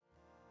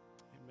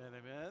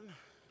Amen.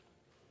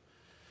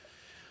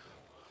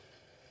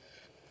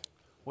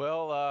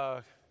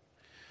 Well,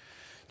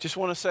 just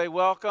want to say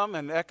welcome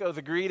and echo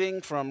the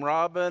greeting from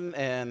Robin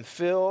and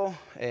Phil,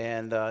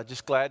 and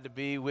just glad to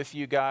be with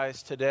you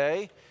guys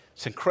today.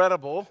 It's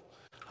incredible.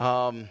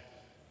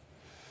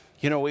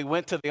 We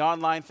went to the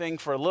online thing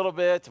for a little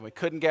bit, and we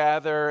couldn't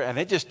gather, and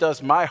it just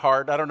does my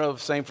heart. I don't know if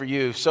the same for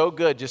you. So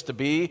good just to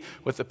be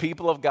with the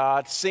people of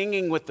God,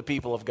 singing with the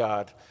people of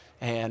God,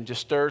 and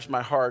just stirs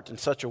my heart in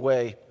such a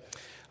way.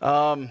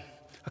 A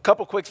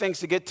couple quick things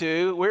to get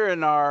to. We're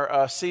in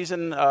our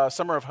season,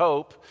 Summer of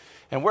Hope,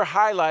 and we're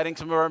highlighting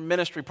some of our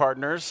ministry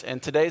partners in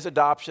today's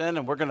adoption,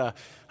 and we're going to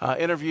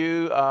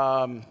interview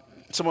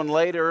someone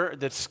later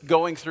that's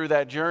going through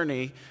that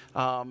journey.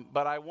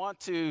 But I want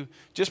to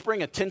just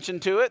bring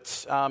attention to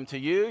it, to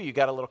you. You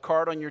got a little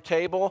card on your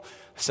table.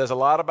 It says a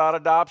lot about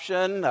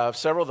adoption.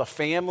 Several of the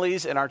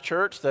families in our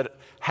church that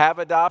have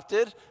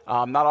adopted,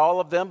 not all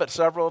of them, but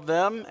several of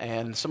them.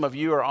 And some of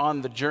you are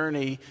on the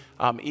journey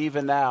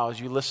even now as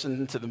you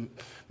listen to the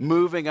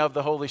moving of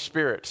the Holy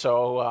Spirit.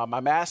 So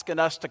I'm asking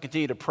us to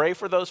continue to pray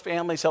for those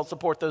families, help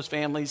support those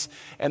families,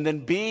 and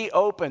then be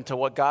open to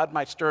what God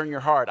might stir in your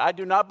heart. I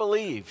do not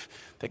believe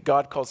that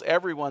God calls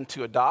everyone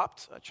to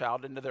adopt a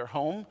child into their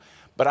home,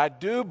 but I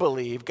do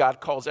believe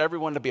God calls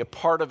everyone to be a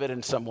part of it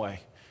in some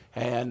way.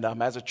 And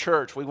as a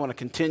church, we want to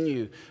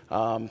continue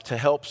to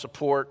help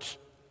support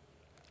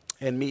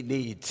and meet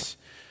needs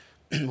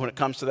when it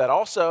comes to that.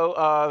 Also,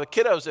 the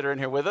kiddos that are in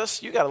here with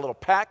us, you got a little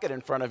packet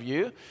in front of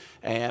you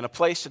and a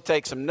place to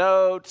take some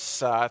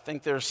notes. I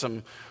think there's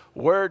some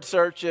word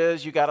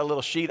searches. You got a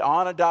little sheet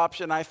on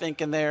adoption, I think,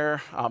 in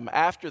there.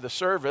 After the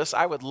service,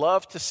 I would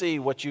love to see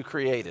what you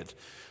created.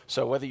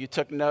 So whether you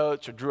took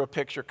notes or drew a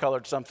picture,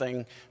 colored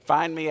something,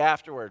 find me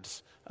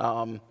afterwards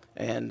and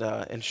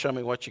show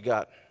me what you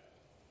got.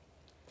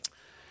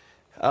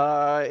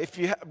 If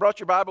you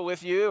brought your Bible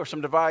with you or some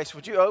device,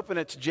 would you open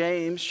it to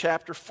James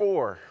chapter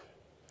 4?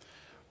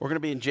 We're going to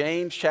be in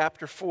James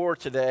chapter 4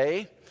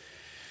 today.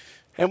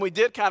 And we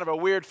did kind of a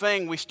weird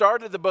thing. We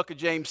started the book of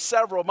James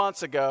several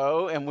months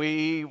ago, and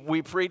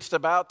we preached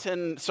about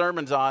 10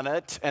 sermons on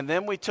it. And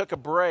then we took a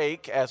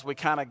break as we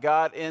kind of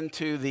got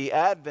into the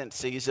Advent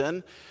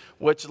season,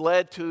 which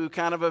led to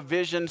kind of a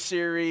vision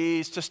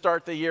series to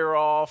start the year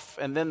off,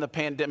 and then the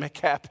pandemic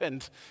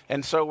happened.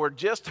 And so we're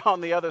just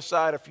on the other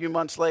side a few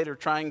months later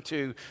trying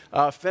to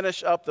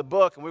finish up the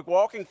book. And we're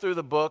walking through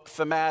the book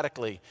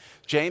thematically.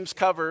 James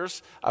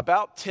covers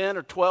about 10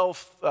 or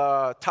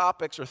 12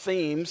 topics or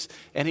themes,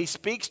 and he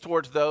speaks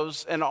towards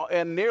those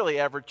in nearly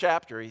every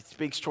chapter. He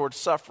speaks towards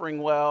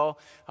suffering well,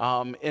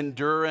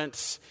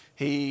 endurance.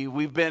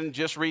 We've been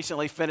just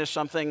recently finished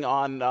something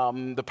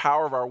on the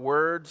power of our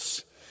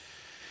words.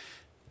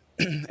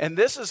 And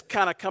this is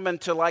kind of coming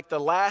to like the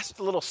last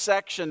little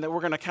section that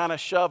we're going to kind of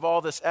shove all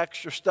this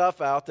extra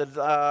stuff out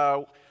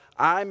that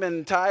I'm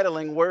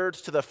entitling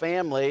Words to the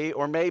Family,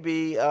 or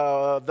maybe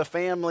the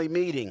family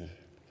meeting.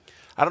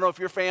 I don't know if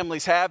your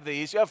families have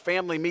these. You have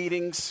family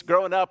meetings.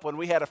 Growing up, when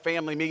we had a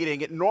family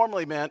meeting, it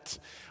normally meant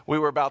we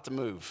were about to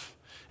move.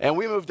 And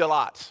we moved a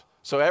lot.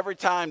 So every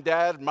time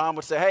Dad and Mom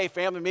would say, hey,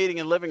 family meeting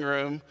in living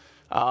room,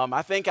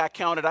 I think I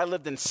counted, I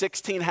lived in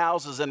 16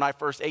 houses in my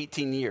first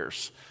 18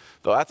 years.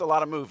 So that's a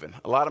lot of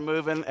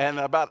moving, and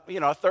about,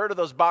 a third of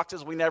those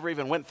boxes we never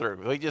even went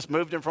through. We just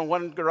moved them from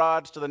one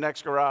garage to the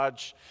next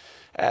garage,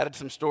 added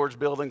some storage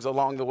buildings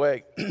along the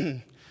way.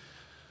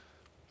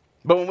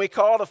 But when we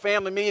called a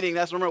family meeting,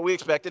 that's what we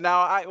expected.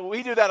 Now,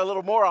 we do that a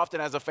little more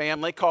often as a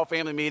family, call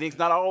family meetings,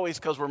 not always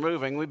because we're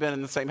moving. We've been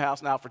in the same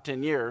house now for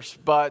 10 years.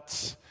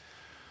 But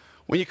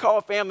when you call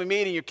a family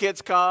meeting, your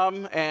kids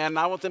come, and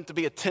I want them to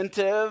be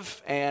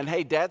attentive. And,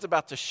 hey, Dad's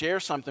about to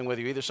share something with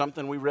you, either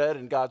something we read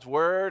in God's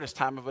Word, it's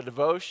time of a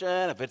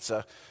devotion. If it's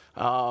hey,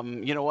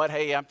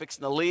 I'm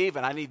fixing to leave,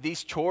 and I need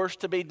these chores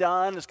to be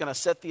done, it's going to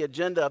set the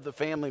agenda of the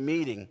family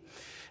meeting.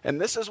 And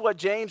this is what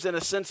James, in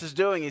a sense, is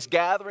doing. He's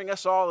gathering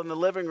us all in the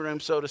living room,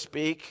 so to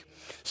speak,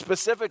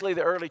 specifically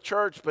the early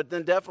church, but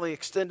then definitely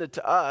extended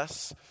to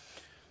us,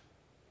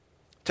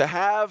 to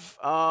have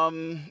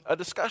a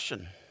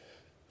discussion.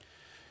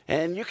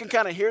 And you can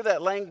kind of hear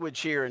that language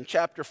here in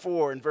chapter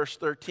 4 in verse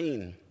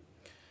 13.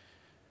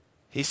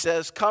 He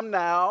says, come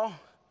now.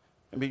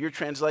 Maybe your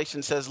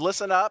translation says,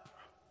 listen up.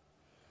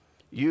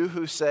 You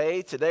who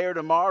say, today or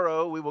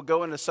tomorrow we will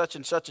go into such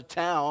and such a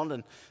town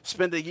and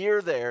spend a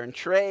year there and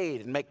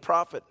trade and make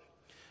profit.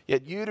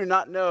 Yet you do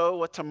not know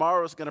what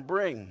tomorrow is going to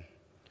bring.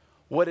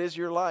 What is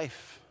your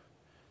life?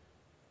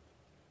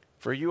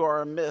 For you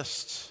are a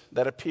mist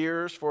that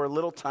appears for a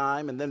little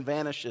time and then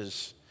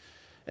vanishes.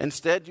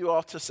 Instead, you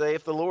ought to say,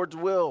 if the Lord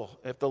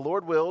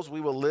wills,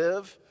 we will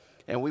live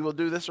and we will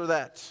do this or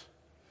that.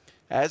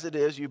 As it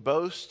is, you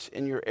boast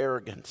in your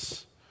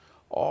arrogance.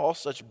 All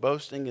such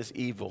boasting is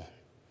evil.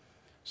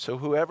 So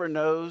whoever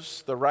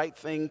knows the right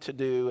thing to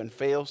do and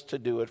fails to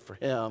do it, for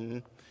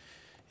him,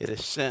 it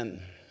is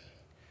sin.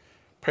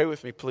 Pray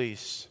with me,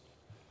 please.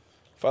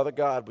 Father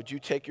God, would you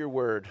take your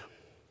word?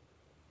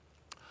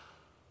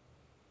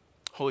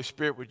 Holy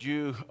Spirit, would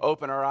you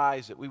open our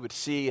eyes that we would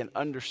see and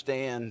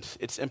understand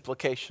its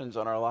implications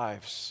on our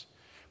lives?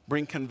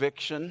 Bring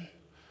conviction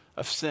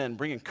of sin.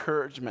 Bring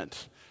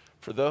encouragement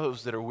for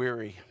those that are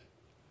weary.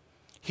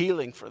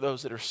 Healing for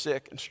those that are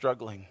sick and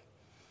struggling.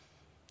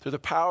 Through the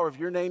power of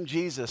your name,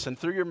 Jesus, and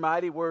through your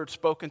mighty word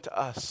spoken to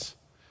us,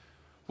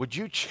 would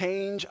you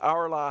change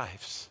our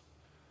lives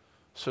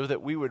so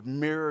that we would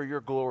mirror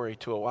your glory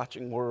to a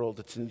watching world?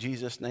 It's in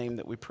Jesus' name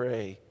that we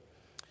pray.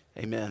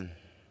 Amen.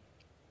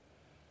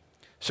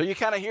 So you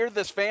kind of hear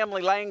this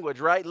family language,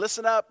 right?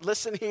 Listen up,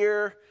 listen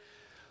here.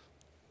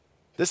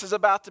 This is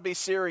about to be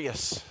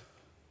serious.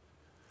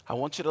 I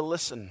want you to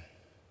listen.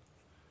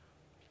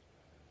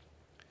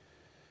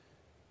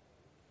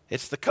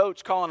 It's the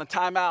coach calling a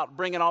timeout,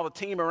 bringing all the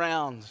team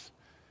around.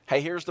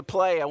 Hey, here's the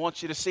play. I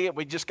want you to see it.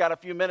 We just got a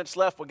few minutes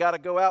left. We got to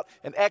go out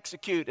and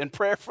execute. And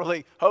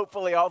prayerfully,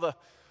 hopefully, all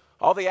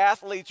the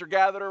athletes are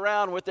gathered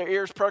around with their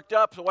ears perked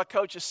up to what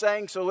coach is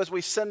saying. So as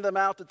we send them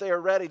out, that they are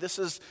ready. This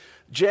is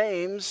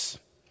James,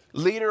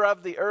 leader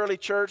of the early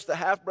church, the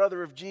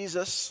half-brother of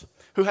Jesus,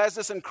 who has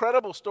this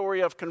incredible story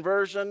of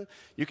conversion.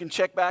 You can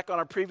check back on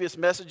our previous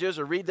messages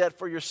or read that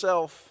for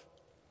yourself.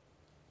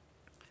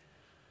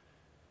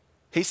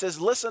 He says,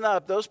 listen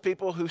up, those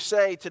people who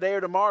say today or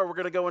tomorrow we're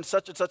going to go in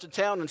such and such a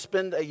town and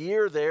spend a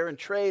year there and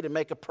trade and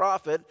make a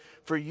profit,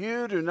 for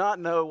you do not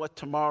know what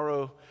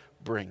tomorrow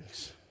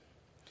brings.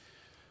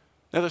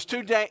 Now there's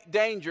two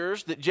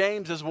dangers that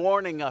James is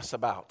warning us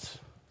about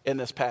in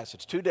this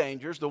passage. Two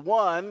dangers. The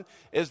one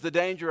is the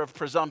danger of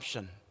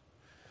presumption.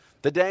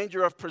 The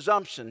danger of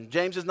presumption.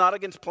 James is not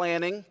against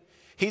planning.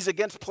 He's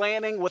against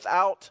planning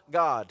without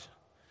God.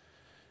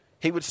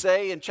 He would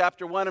say in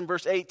chapter 1 and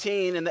verse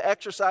 18, in the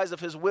exercise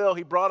of his will,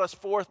 he brought us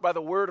forth by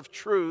the word of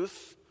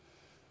truth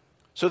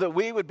so that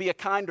we would be a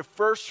kind of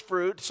first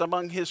fruits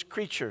among his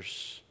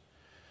creatures.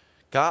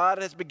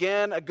 God has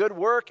begun a good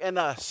work in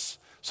us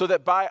so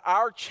that by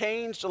our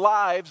changed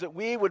lives that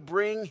we would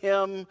bring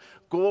him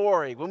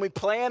glory. When we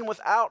plan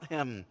without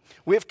him,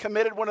 we have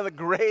committed one of the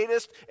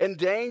greatest and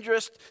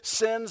dangerous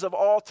sins of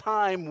all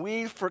time.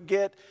 We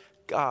forget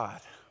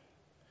God.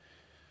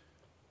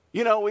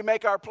 You know, we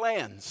make our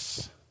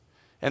plans.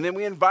 And then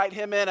we invite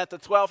him in at the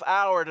 12th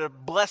hour to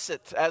bless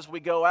it as we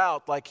go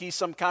out, like he's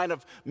some kind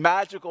of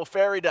magical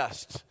fairy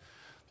dust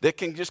that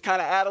can just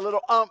kind of add a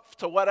little oomph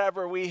to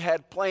whatever we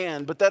had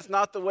planned. But that's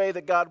not the way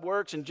that God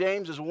works, and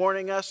James is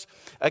warning us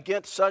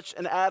against such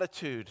an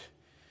attitude.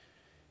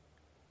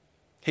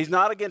 He's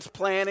not against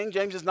planning.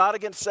 James is not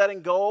against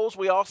setting goals.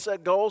 We all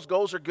set goals.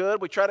 Goals are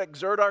good. We try to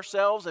exert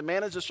ourselves and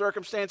manage the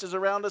circumstances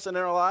around us and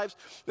in our lives.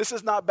 This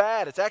is not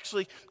bad. It's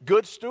actually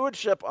good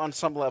stewardship on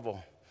some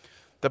level.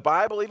 The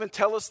Bible even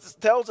tells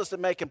us that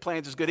making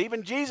plans is good.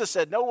 Even Jesus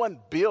said no one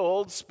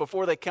builds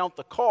before they count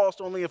the cost.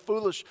 Only a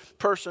foolish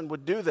person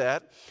would do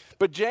that.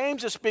 But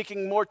James is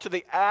speaking more to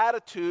the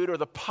attitude or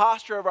the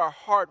posture of our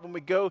heart when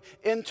we go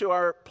into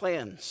our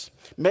plans,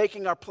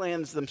 making our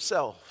plans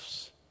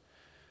themselves.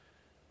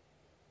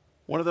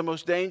 One of the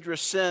most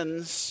dangerous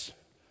sins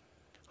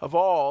of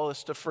all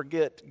is to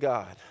forget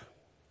God.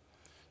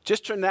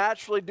 Just to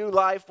naturally do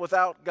life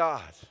without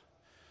God.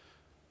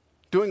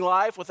 Doing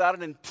life without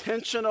an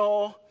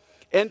intentional,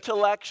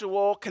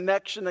 intellectual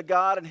connection to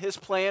God and his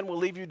plan will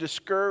leave you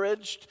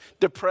discouraged,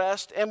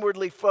 depressed,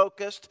 inwardly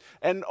focused,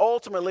 and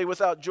ultimately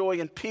without joy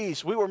and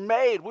peace. We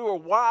were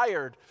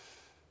wired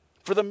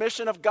for the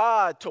mission of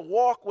God, to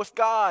walk with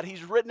God.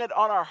 He's written it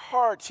on our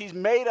hearts. He's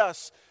made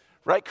us,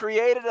 right?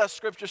 Created us,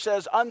 Scripture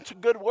says, unto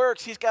good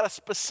works. He's got a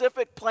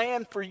specific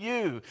plan for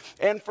you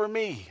and for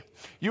me.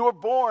 You were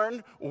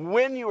born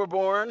when you were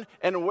born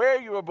and where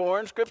you were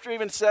born. Scripture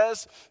even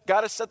says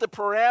God has set the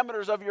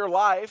parameters of your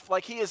life.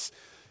 Like you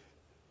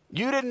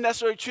didn't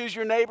necessarily choose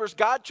your neighbors.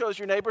 God chose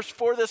your neighbors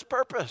for this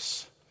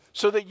purpose,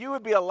 so that you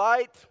would be a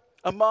light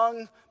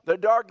among the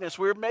darkness.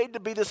 We're made to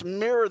be this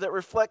mirror that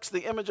reflects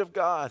the image of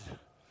God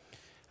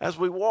as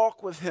we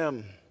walk with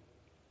him.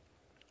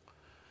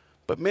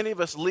 But many of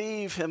us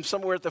leave him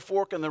somewhere at the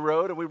fork in the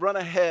road, and we run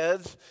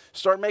ahead,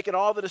 start making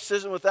all the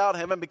decisions without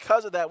him, and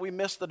because of that, we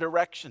miss the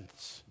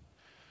directions.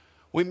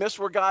 We miss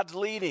where God's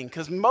leading,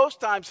 because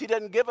most times he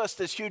doesn't give us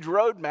this huge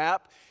roadmap.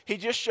 He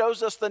just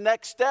shows us the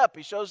next step.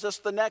 He shows us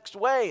the next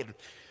way.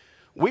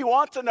 We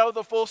want to know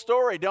the full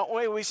story, don't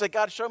we? We say,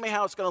 God, show me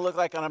how it's going to look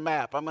like on a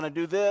map. I'm going to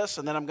do this,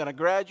 and then I'm going to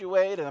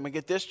graduate, and I'm going to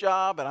get this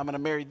job, and I'm going to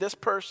marry this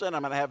person.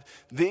 I'm going to have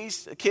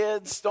these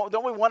kids.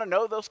 Don't we want to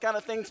know those kind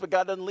of things? But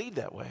God doesn't lead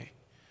that way.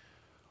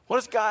 How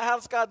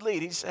does God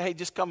lead? He says, hey,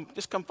 just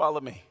come follow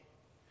me.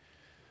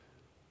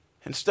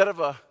 Instead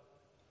of a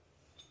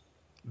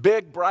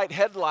big, bright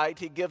headlight,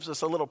 he gives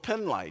us a little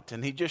pin light,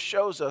 and he just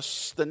shows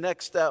us the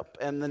next step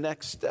and the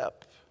next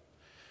step.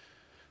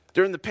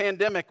 During the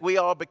pandemic, we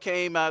all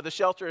became, the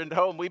shelter at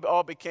home, we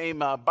all became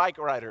bike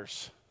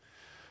riders.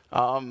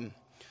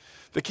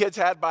 The kids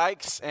had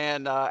bikes,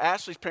 and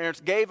Ashley's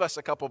parents gave us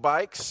a couple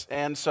bikes,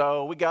 and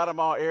so we got them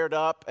all aired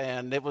up,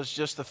 and it was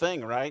just a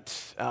thing, right?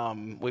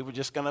 We were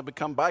just going to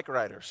become bike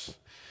riders.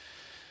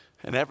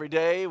 And every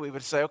day we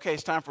would say, okay,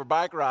 it's time for a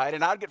bike ride,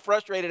 and I'd get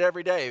frustrated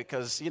every day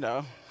because,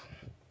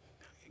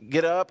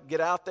 get up,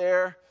 get out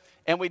there.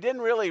 And we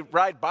didn't really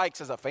ride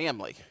bikes as a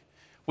family.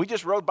 We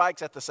just rode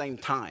bikes at the same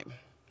time.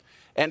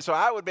 And so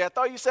I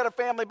thought you said a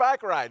family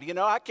bike ride. You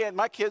know, I can't,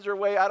 my kids are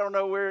away. I don't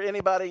know where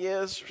anybody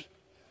is.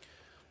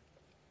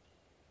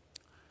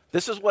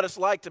 This is what it's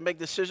like to make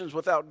decisions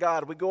without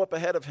God. We go up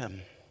ahead of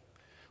him.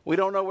 We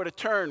don't know where to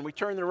turn. We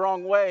turn the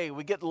wrong way.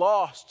 We get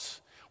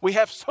lost. We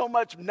have so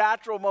much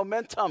natural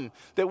momentum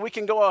that we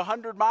can go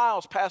 100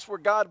 miles past where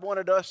God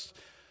wanted us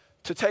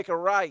to take a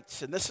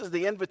right. And this is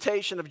the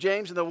invitation of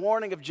James and the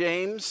warning of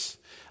James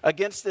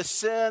against this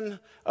sin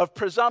of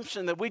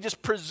presumption, that we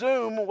just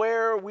presume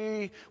where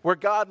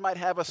God might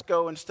have us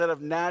go instead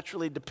of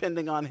naturally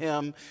depending on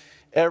him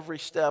every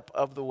step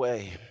of the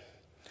way.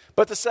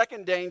 But the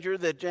second danger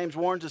that James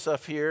warns us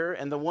of here,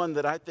 and the one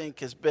that I think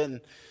has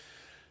been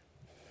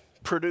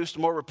produced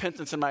more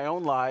repentance in my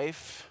own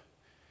life,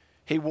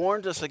 he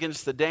warns us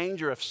against the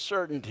danger of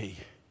certainty.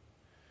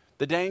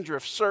 The danger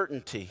of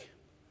certainty.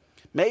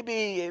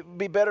 Maybe it would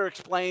be better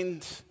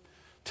explained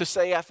to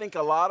say, I think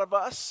a lot of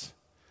us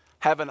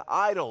have an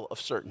idol of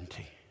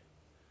certainty.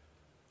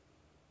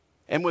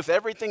 And with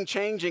everything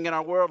changing in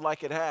our world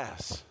like it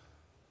has,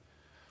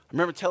 I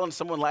remember telling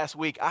someone last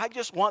week, I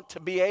just want to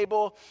be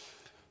able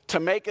to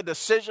make a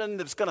decision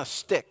that's going to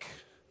stick.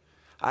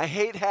 I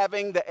hate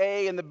having the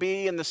A and the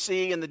B and the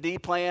C and the D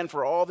plan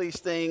for all these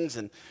things,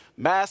 and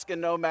mask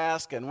and no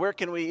mask, and where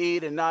can we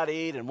eat and not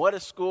eat, and what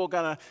is school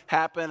going to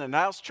happen, and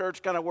how's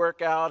church going to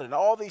work out, and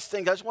all these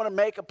things. I just want to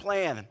make a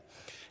plan.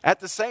 At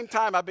the same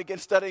time, I began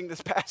studying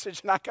this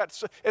passage, and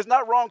it's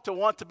not wrong to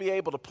want to be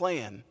able to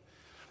plan.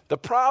 The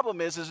problem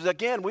is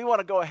again, we want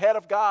to go ahead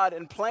of God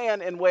and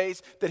plan in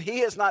ways that he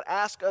has not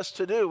asked us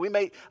to do. We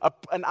make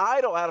an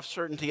idol out of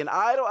certainty, an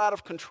idol out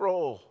of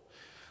control.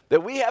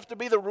 That we have to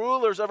be the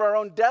rulers of our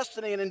own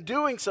destiny, and in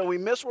doing so, we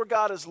miss where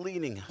God is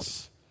leading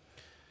us.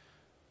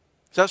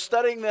 So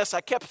studying this,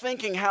 I kept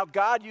thinking how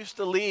God used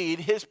to lead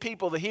his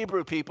people, the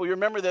Hebrew people. You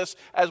remember this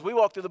as we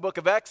walked through the book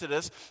of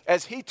Exodus,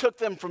 as he took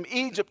them from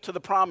Egypt to the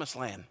promised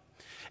land.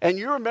 And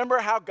you remember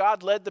how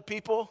God led the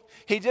people?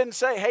 He didn't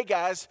say, hey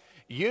guys,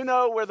 you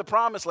know where the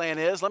promised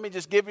land is. Let me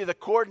just give you the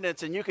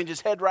coordinates and you can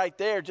just head right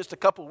there, just a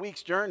couple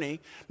weeks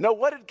journey. No,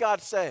 what did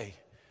God say?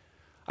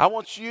 I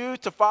want you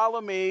to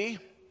follow me.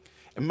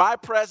 And my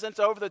presence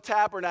over the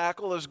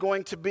tabernacle is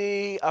going to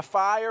be a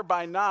fire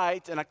by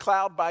night and a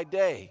cloud by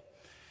day.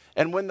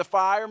 And when the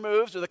fire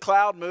moves or the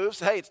cloud moves,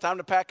 hey, it's time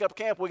to pack up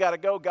camp. We got to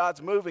go.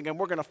 God's moving and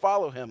we're going to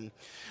follow him.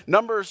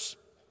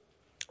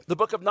 The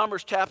book of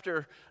Numbers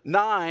chapter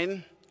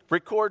 9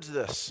 records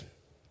this.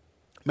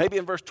 Maybe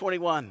in verse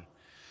 21.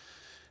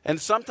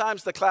 And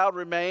sometimes the cloud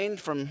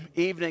remained from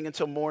evening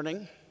until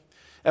morning.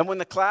 And when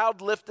the cloud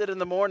lifted in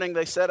the morning,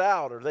 they set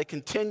out, or they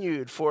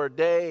continued for a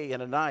day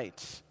and a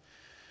night.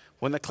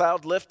 When the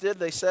cloud lifted,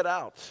 they set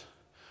out.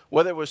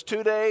 Whether it was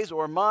 2 days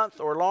or a month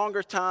or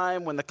longer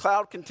time, when the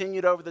cloud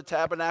continued over the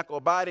tabernacle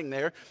abiding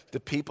there, the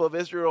people of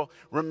Israel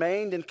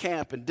remained in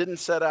camp and didn't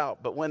set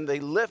out. But when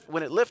it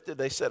lifted,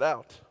 they set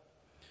out.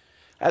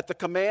 At the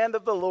command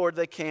of the Lord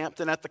they camped,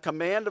 and at the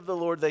command of the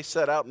Lord they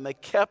set out, and they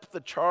kept the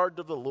charge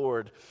of the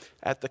Lord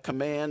at the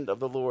command of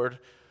the Lord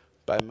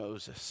by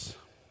Moses.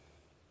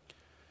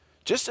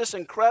 Just this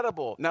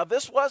incredible. Now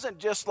this wasn't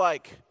just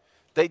like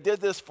they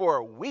did this for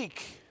a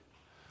week.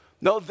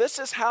 No, this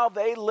is how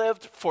they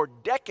lived for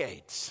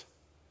decades.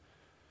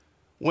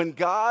 When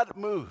God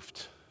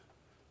moved,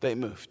 they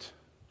moved.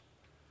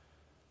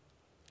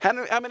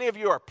 How many of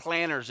you are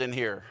planners in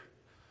here?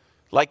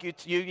 Like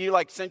you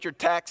like sent your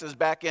taxes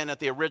back in at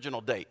the original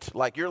date.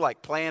 Like you're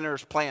like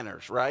planners,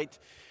 right?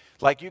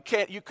 Like you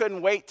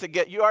couldn't wait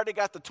to you already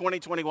got the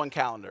 2021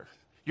 calendar.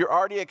 You're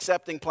already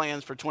accepting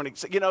plans for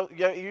 20. You know,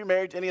 you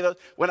married to any of those?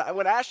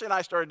 When Ashley and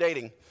I started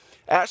dating,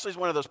 Ashley's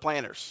one of those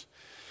planners.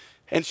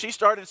 And she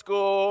started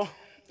school,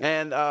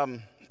 and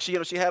she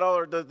had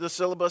all the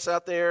syllabus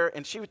out there,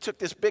 and she took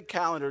this big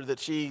calendar that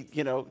she,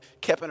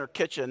 kept in her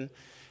kitchen,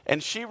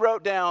 and she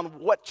wrote down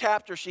what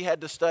chapter she had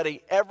to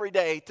study every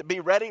day to be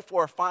ready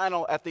for a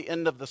final at the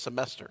end of the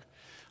semester.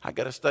 I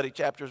got to study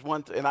chapters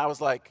 1, and I was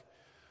like,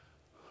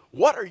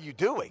 what are you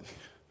doing?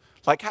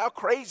 Like, how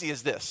crazy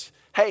is this?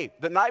 Hey,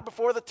 the night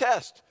before the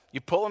test,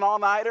 you pull an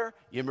all-nighter,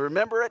 you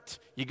remember it,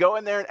 you go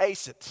in there and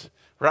ace it,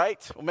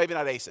 right? Well, maybe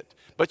not ace it,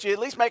 but you at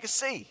least make a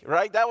C,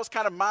 right? That was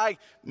kind of my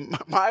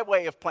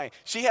way of playing.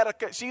 She's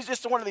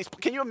just one of these.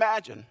 Can you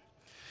imagine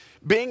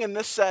being in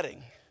this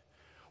setting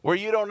where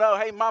you don't know,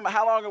 hey, mama,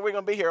 how long are we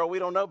going to be here? Oh, we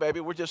don't know, baby.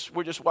 We're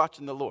just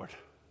watching the Lord.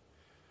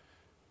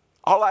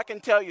 All I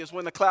can tell you is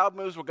when the cloud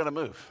moves, we're going to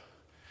move.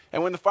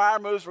 And when the fire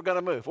moves, we're going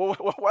to move. Well,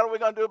 what are we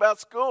going to do about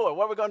school? Or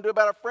what are we going to do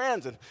about our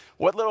friends? And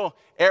what little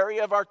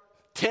area of our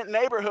tent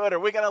neighborhood are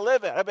we going to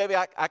live in? Oh, baby,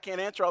 I can't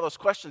answer all those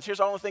questions. Here's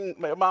the only thing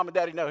mom and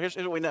daddy know. Here's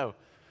what we know.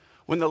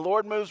 When the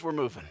Lord moves, we're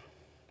moving.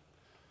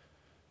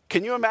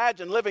 Can you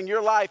imagine living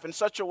your life in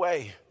such a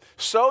way,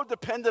 so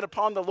dependent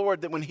upon the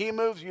Lord that when he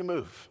moves, you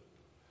move?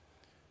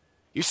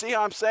 You see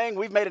how I'm saying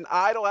we've made an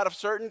idol out of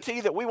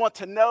certainty that we want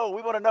to know.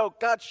 We want to know,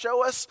 God,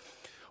 show us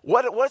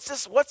what's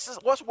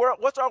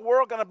our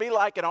world going to be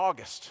like in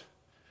August?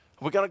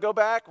 Are we going to go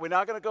back? Are we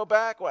not going to go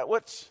back?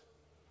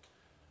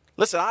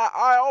 Listen,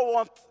 I all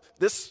want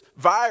this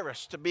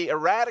virus to be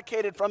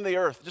eradicated from the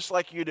earth, just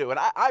like you do. And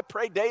I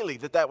pray daily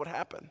that would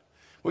happen.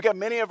 We got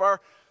many of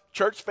our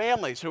church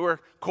families who are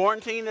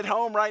quarantined at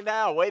home right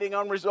now, waiting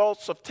on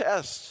results of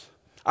tests.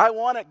 I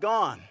want it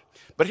gone.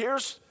 But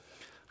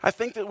I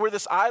think that where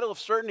this idol of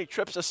certainty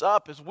trips us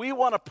up is we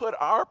want to put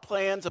our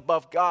plans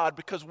above God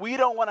because we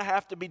don't want to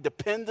have to be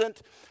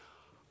dependent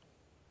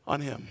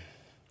on him.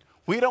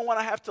 We don't want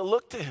to have to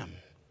look to him.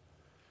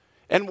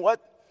 And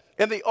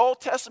in the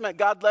Old Testament,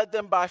 God led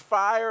them by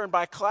fire and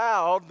by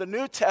cloud. The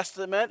New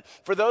Testament,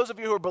 for those of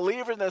you who are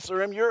believers in this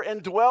room, you're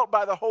indwelt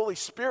by the Holy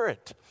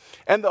Spirit.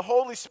 And the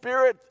Holy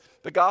Spirit,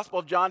 the Gospel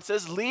of John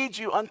says, leads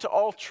you unto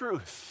all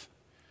truth.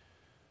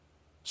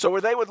 So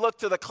where they would look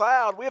to the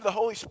cloud, we have the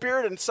Holy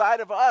Spirit inside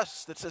of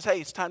us that says,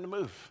 hey, it's time to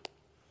move.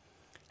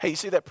 Hey, you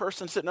see that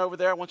person sitting over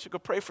there? I want you to go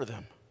pray for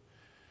them.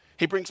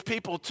 He brings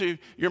people to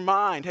your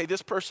mind. Hey,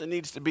 this person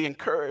needs to be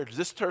encouraged.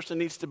 This person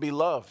needs to be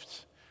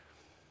loved.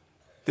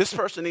 This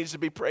person needs to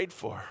be prayed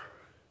for.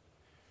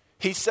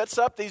 He sets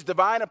up these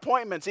divine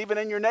appointments even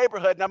in your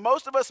neighborhood. Now,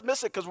 most of us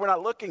miss it because we're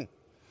not looking.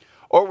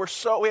 Or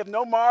we have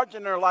no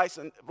margin in our life,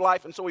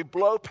 and so we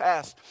blow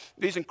past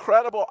these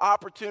incredible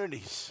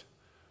opportunities.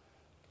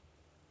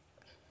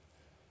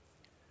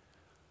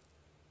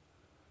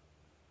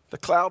 The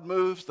cloud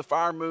moves, the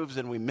fire moves,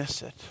 and we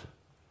miss it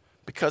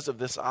because of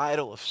this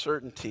idol of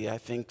certainty, I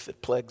think,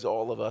 that plagues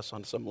all of us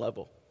on some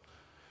level.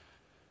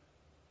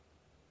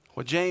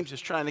 What James is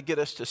trying to get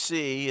us to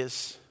see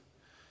is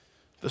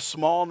the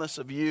smallness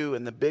of you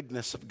and the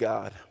bigness of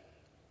God.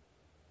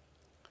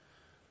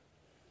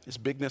 Is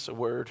bigness a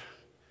word?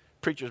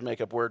 Preachers make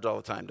up words all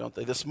the time, don't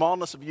they? The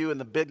smallness of you and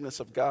the bigness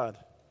of God.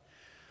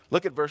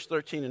 Look at verse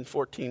 13 and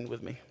 14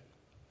 with me.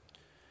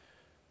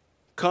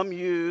 Come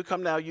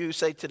now you,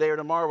 say today or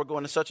tomorrow we're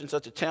going to such and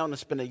such a town and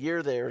spend a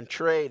year there and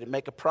trade and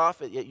make a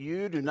profit, yet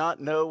you do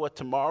not know what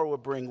tomorrow will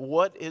bring.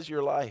 What is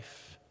your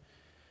life?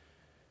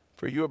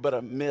 For you are but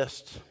a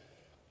mist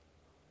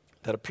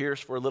that appears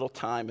for a little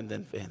time and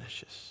then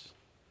vanishes.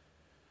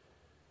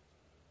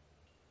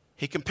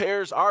 He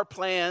compares our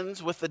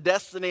plans with the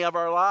destiny of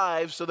our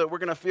lives so that we're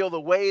going to feel the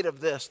weight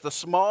of this, the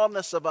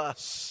smallness of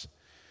us.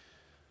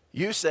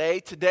 You say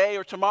today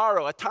or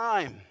tomorrow, a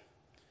time.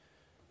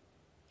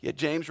 Yet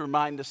James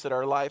reminds us that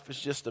our life is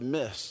just a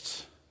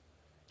mist,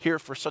 here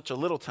for such a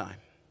little time.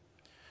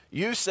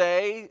 You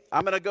say,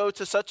 I'm going to go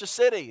to such a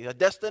city, a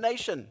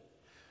destination.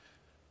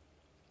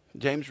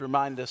 James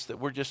reminds us that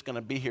we're just going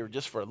to be here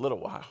just for a little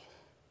while.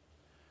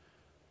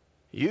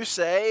 You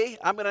say,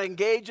 I'm going to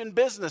engage in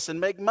business and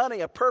make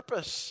money, a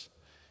purpose.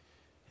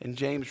 And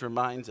James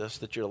reminds us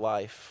that your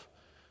life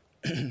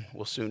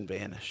will soon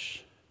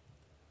vanish.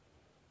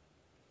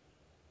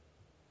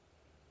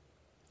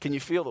 Can you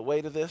feel the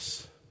weight of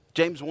this?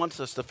 James wants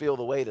us to feel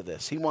the weight of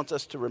this. He wants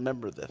us to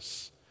remember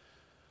this,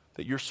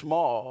 that you're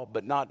small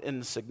but not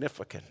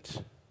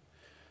insignificant.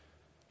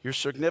 Your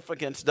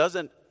significance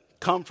doesn't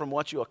come from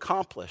what you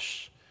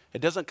accomplish.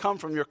 It doesn't come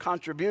from your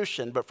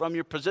contribution, but from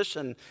your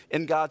position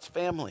in God's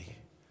family.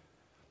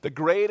 The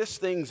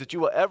greatest things that you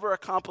will ever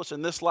accomplish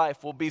in this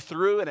life will be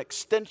through an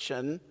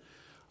extension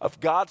of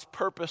God's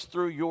purpose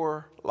through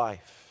your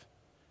life.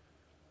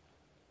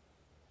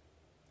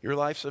 Your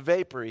life's a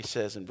vapor, he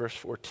says in verse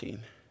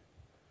 14.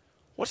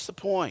 What's the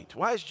point?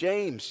 Why does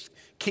James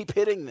keep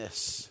hitting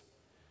this?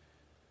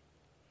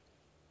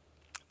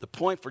 The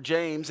point for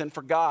James and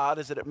for God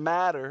is that it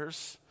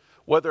matters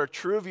whether a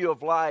true view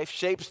of life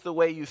shapes the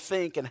way you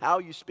think and how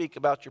you speak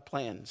about your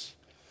plans.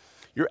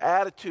 Your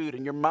attitude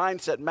and your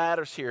mindset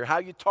matters here. How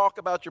you talk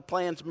about your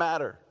plans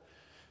matter.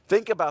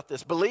 Think about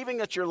this. Believing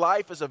that your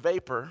life is a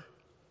vapor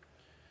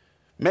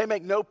may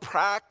make no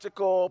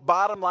practical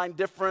bottom line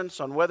difference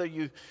on whether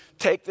you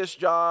take this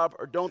job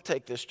or don't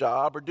take this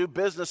job, or do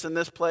business in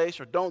this place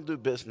or don't do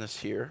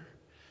business here.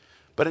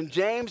 But in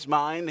James'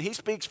 mind, he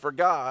speaks for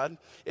God,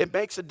 it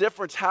makes a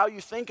difference how you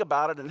think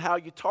about it and how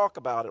you talk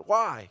about it.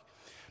 Why?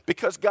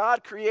 Because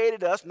God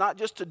created us not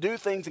just to do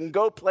things and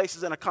go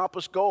places and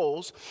accomplish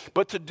goals,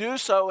 but to do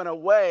so in a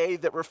way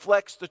that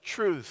reflects the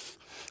truth,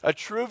 a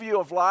true view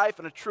of life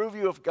and a true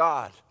view of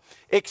God,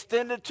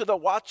 extended to the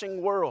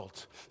watching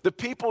world. The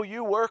people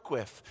you work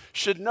with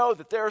should know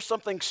that there is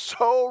something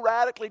so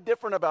radically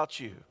different about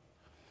you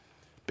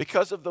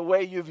because of the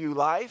way you view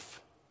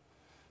life,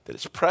 that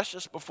it's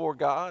precious before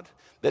God,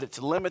 that it's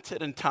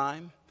limited in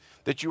time,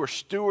 that you are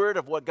steward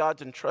of what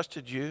God's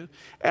entrusted you,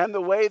 and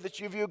the way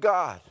that you view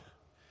God.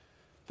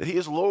 That he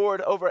is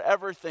Lord over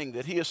everything,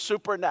 that he is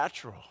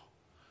supernatural,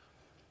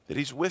 that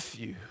he's with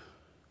you.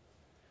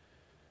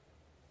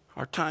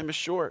 Our time is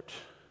short.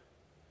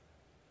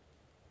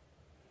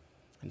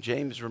 And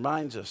James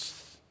reminds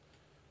us,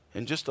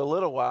 in just a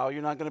little while,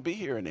 you're not going to be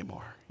here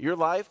anymore. Your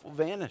life will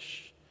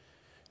vanish.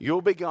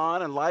 You'll be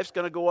gone, and life's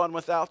going to go on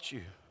without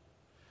you.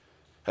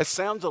 It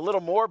sounds a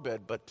little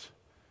morbid, but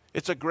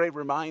it's a great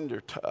reminder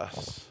to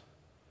us.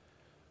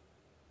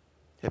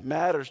 It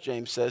matters,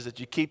 James says, that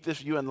you keep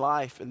this view in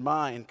life in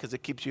mind because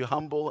it keeps you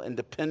humble and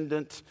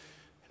dependent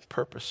and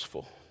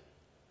purposeful.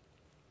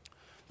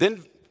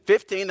 Then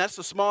 15, that's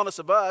the smallness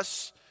of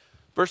us.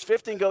 Verse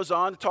 15 goes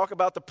on to talk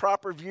about the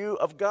proper view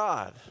of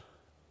God.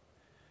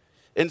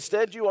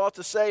 Instead, you ought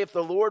to say, if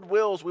the Lord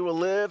wills, we will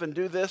live and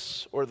do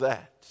this or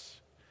that.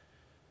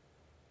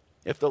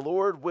 If the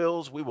Lord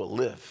wills, we will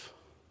live.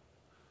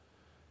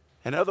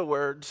 In other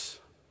words,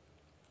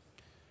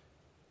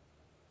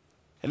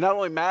 it not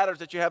only matters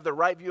that you have the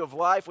right view of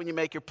life when you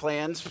make your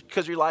plans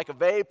because you're like a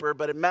vapor,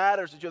 but it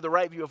matters that you have the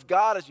right view of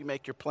God as you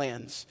make your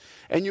plans.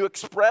 And you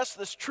express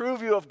this true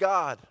view of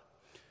God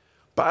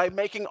by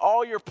making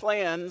all your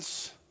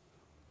plans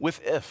with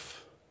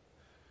if.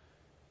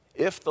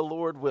 If the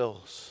Lord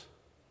wills.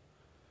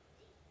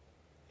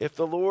 If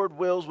the Lord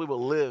wills, we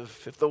will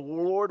live. If the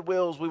Lord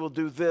wills, we will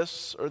do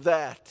this or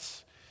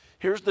that.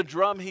 Here's the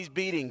drum he's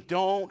beating.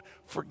 Don't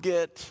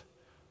forget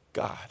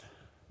God.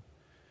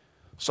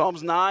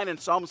 Psalms 9 and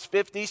Psalms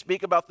 50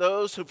 speak about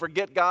those who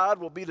forget God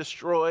will be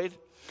destroyed.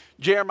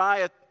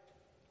 Jeremiah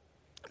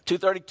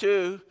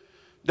 2:32,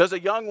 does a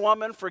young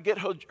woman forget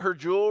her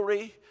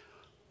jewelry,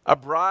 a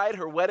bride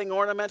her wedding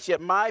ornaments?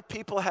 Yet my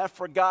people have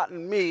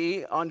forgotten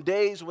me on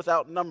days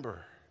without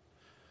number.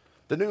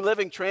 The New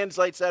Living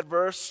translates that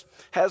verse,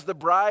 has the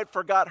bride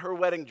forgot her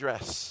wedding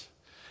dress?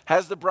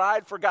 Has the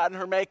bride forgotten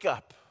her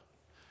makeup?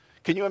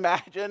 Can you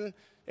imagine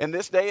in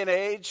this day and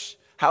age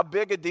how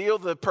big a deal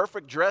the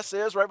perfect dress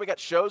is, right? We got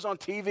shows on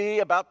TV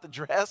about the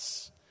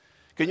dress.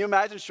 Can you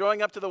imagine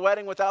showing up to the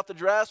wedding without the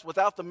dress,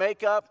 without the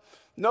makeup?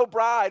 No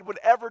bride would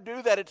ever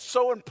do that. It's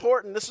so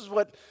important. This is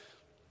what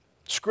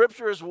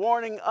Scripture is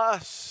warning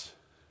us.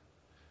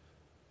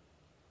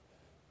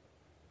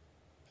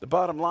 The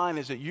bottom line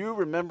is that you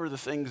remember the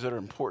things that are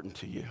important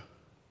to you.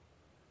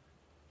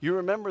 You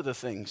remember the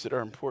things that are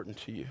important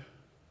to you.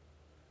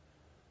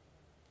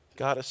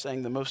 God is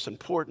saying the most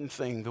important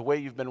thing, the way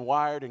you've been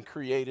wired and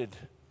created,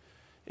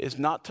 is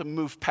not to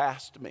move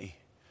past me,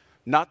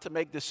 not to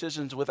make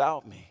decisions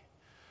without me,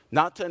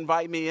 not to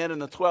invite me in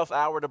the 12th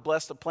hour to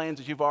bless the plans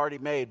that you've already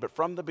made, but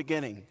from the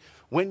beginning,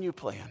 when you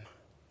plan,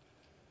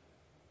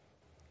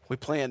 we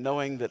plan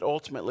knowing that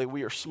ultimately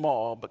we are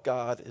small, but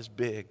God is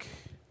big.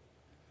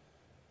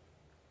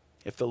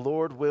 If the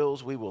Lord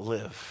wills, we will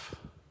live.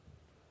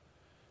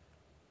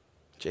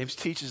 James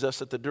teaches us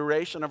that the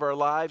duration of our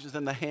lives is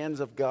in the hands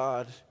of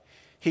God.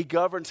 He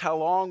governs how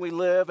long we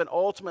live, and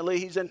ultimately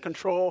he's in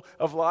control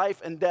of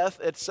life and death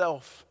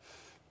itself.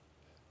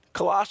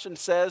 Colossians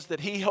says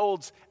that he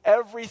holds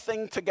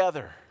everything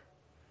together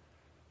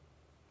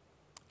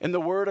in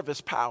the word of his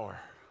power.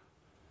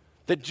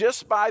 That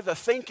just by the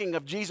thinking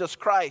of Jesus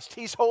Christ,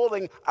 he's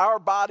holding our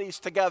bodies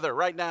together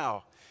right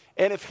now.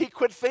 And if he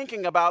quit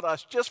thinking about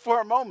us just for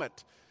a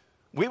moment,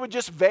 we would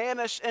just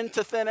vanish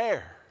into thin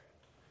air.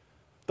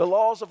 The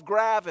laws of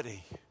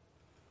gravity,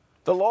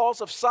 the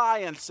laws of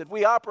science that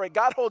we operate,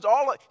 God holds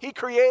all, he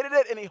created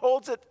it and he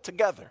holds it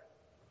together.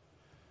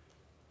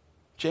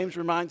 James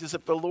reminds us,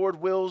 if the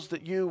Lord wills,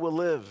 that you will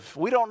live.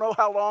 We don't know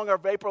how long our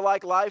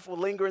vapor-like life will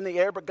linger in the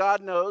air, but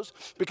God knows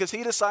because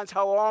he decides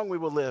how long we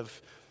will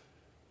live.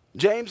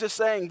 James is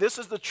saying this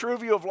is the true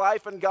view of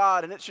life in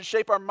God, and it should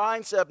shape our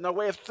mindset and our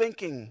way of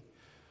thinking.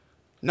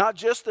 Not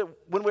just that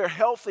when we're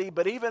healthy,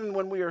 but even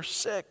when we are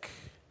sick.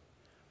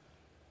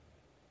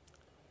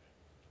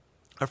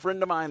 A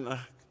friend of mine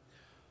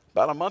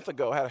about a month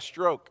ago had a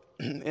stroke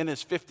in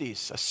his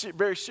 50s, a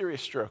very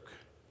serious stroke.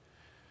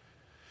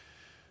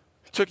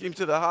 Took him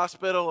to the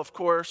hospital, of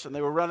course, and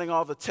they were running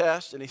all the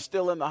tests, and he's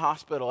still in the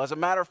hospital. As a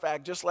matter of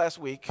fact, just last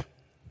week,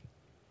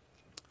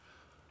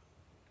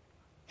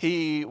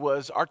 he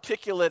was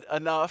articulate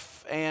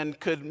enough and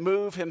could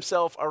move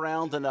himself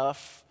around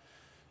enough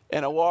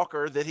in a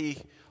walker that he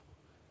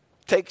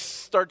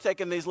started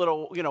taking these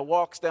little,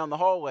 walks down the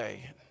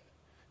hallway.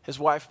 His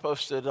wife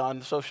posted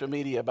on social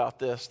media about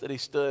this, that he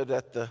stood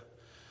at the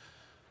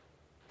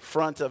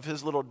front of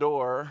his little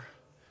door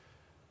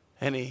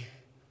and he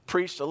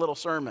preached a little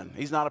sermon.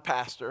 He's not a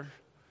pastor,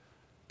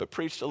 but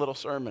preached a little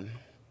sermon,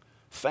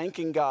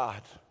 thanking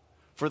God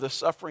for the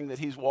suffering that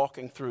he's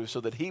walking through so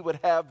that he would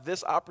have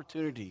this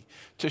opportunity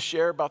to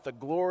share about the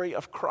glory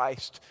of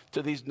Christ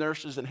to these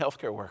nurses and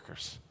healthcare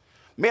workers.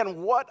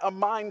 Man, what a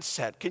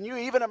mindset. Can you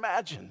even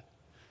imagine?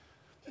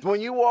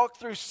 When you walk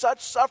through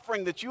such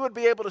suffering that you would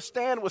be able to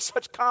stand with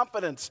such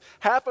confidence,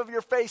 half of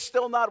your face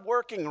still not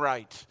working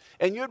right,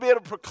 and you'd be able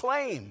to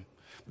proclaim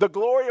the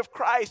glory of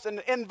Christ and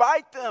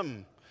invite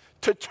them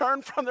to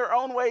turn from their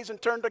own ways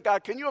and turn to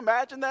God. Can you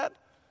imagine that?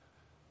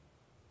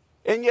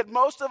 And yet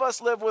most of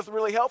us live with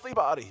really healthy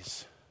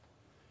bodies.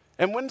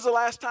 And when's the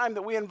last time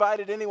that we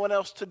invited anyone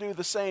else to do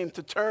the same,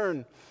 to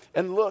turn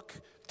and look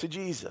to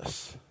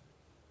Jesus?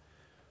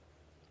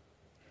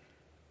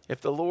 If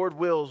the Lord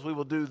wills, we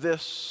will do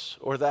this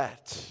or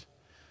that.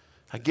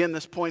 Again,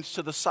 this points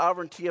to the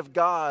sovereignty of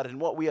God and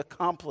what we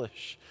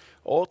accomplish.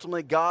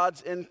 Ultimately,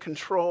 God's in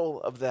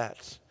control of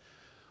that.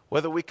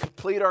 Whether we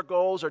complete our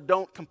goals or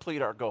don't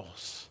complete our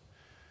goals.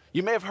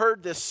 You may have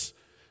heard this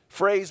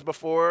phrase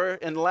before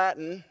in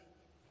Latin,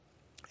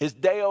 is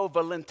Deo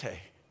volente,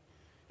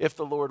 if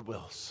the Lord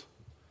wills.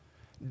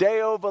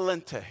 Deo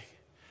volente.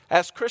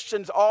 As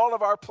Christians, all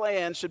of our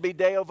plans should be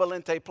Deo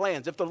Volente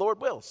plans, if the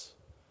Lord wills.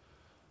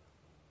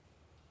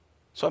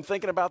 So I'm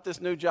thinking about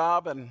this new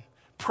job, and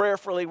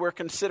prayerfully we're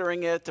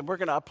considering it, and we're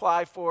going to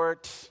apply for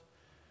it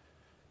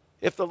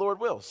if the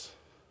Lord wills.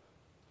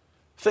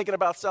 Thinking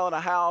about selling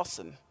a house,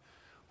 and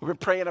we've been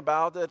praying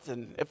about it,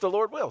 and if the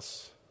Lord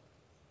wills.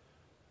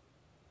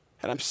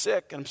 And I'm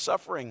sick, and I'm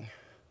suffering.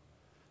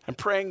 I'm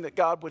praying that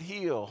God would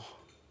heal.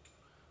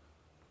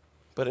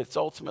 But it's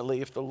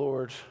ultimately if the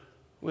Lord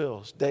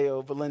wills.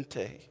 Deo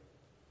Volente.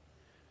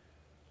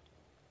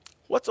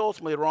 What's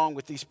ultimately wrong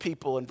with these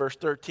people in verse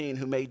 13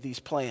 who made these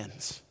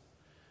plans?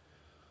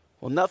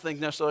 Well, nothing's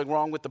necessarily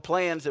wrong with the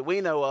plans that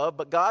we know of,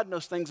 but God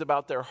knows things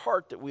about their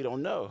heart that we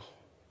don't know.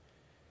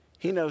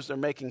 He knows they're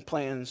making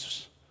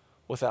plans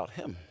without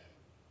Him,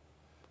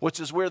 which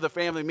is where the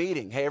family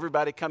meeting. Hey,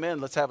 everybody come in,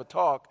 let's have a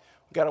talk.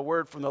 We've got a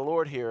word from the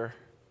Lord here.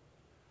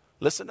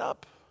 Listen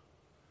up.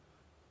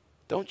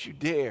 Don't you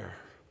dare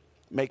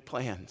make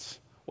plans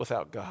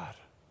without God.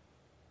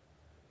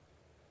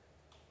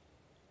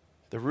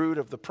 The root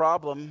of the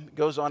problem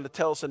goes on to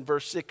tell us in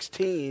verse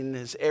 16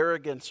 is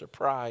arrogance or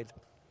pride.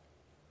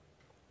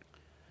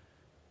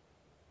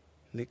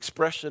 And the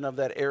expression of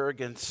that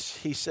arrogance,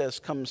 he says,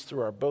 comes through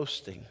our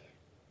boasting.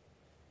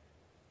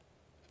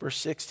 Verse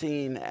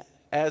 16,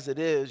 as it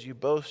is, you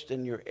boast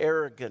in your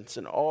arrogance,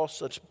 and all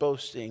such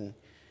boasting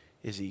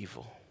is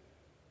evil.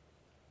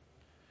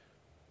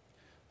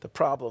 The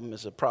problem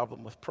is a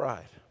problem with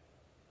pride.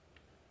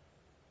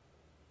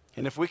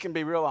 And if we can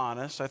be real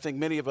honest, I think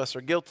many of us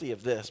are guilty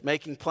of this.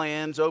 Making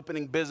plans,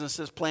 opening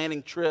businesses,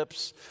 planning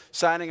trips,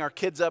 signing our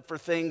kids up for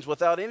things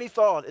without any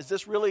thought, is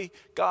this really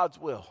God's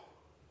will?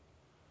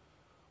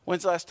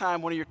 When's the last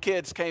time one of your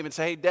kids came and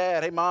said, hey,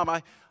 Dad, hey, Mom,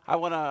 I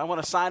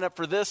want to sign up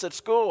for this at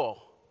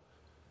school?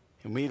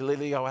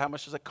 Immediately, oh, how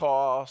much does it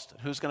cost?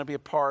 Who's going to be a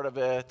part of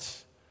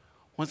it?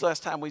 When's the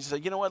last time we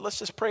said, you know what, let's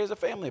just pray as a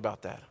family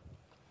about that.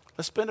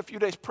 Let's spend a few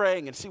days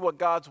praying and see what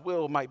God's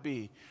will might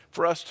be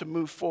for us to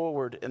move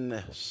forward in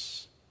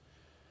this.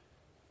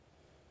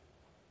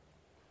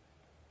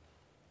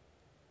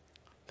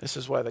 This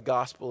is why the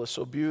gospel is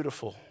so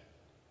beautiful.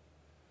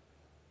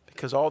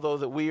 Because although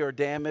that we are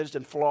damaged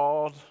and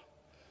flawed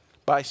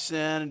by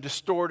sin and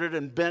distorted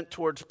and bent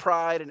towards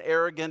pride and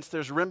arrogance,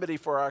 there's remedy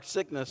for our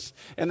sickness,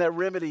 and that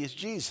remedy is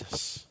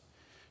Jesus.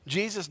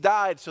 Jesus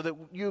died so that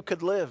you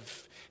could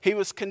live. He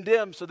was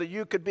condemned so that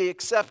you could be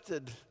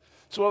accepted.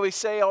 So what we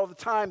say all the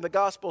time, the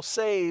gospel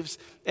saves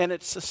and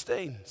it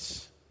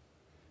sustains.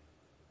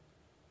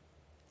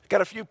 I've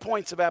got a few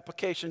points of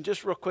application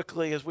just real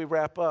quickly as we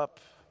wrap up.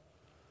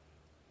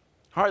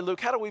 All right, Luke,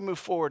 how do we move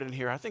forward in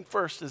here? I think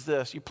first is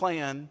this: you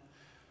plan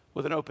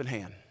with an open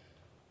hand.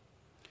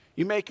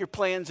 You make your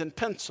plans in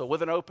pencil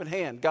with an open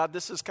hand. God,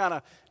 this is kind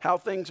of how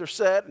things are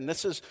set, and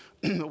this is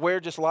where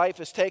just life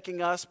is taking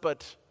us,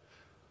 but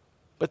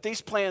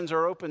these plans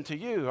are open to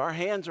you. Our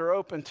hands are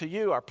open to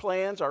you. Our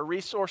plans, our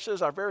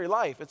resources, our very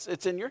life,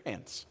 it's in your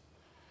hands.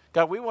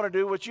 God, we want to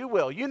do what you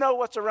will. You know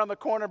what's around the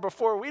corner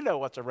before we know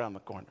what's around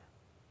the corner.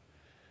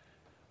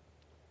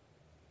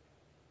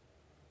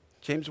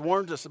 James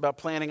warns us about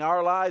planning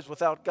our lives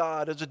without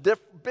God. There's a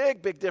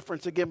big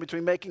difference, again,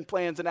 between making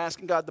plans and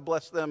asking God to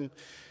bless them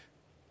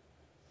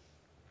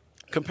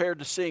compared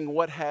to seeing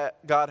what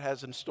God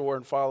has in store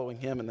and following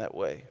Him in that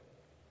way.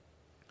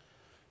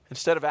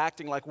 Instead of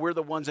acting like we're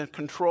the ones in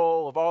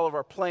control of all of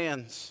our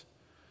plans,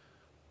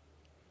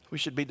 we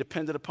should be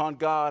dependent upon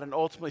God and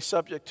ultimately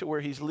subject to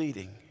where He's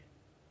leading.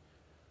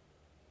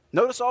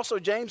 Notice also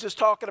James is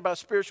talking about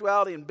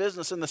spirituality and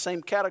business in the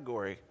same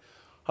category.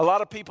 A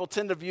lot of people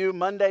tend to view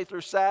Monday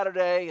through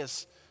Saturday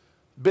as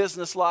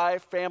business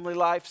life, family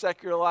life,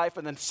 secular life,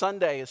 and then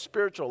Sunday as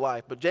spiritual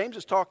life. But James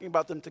is talking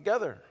about them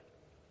together.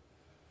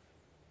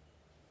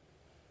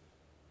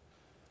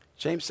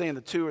 James saying the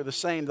two are the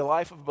same. The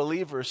life of a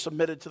believer is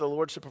submitted to the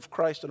lordship of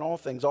Christ in all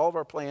things. All of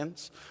our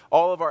plans,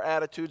 all of our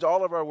attitudes,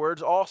 all of our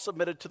words, all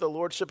submitted to the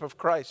lordship of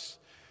Christ.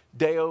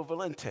 Deo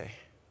Volente,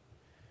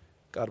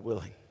 God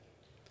willing.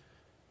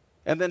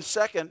 And then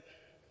second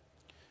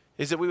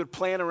is that we would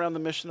plan around the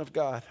mission of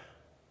God.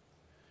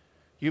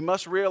 You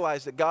must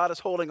realize that God is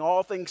holding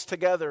all things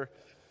together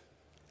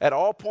at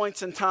all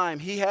points in time.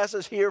 He has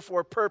us here for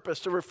a purpose,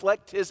 to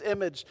reflect His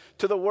image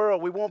to the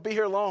world. We won't be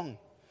here long.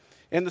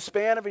 In the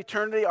span of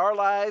eternity, our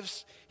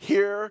lives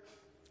here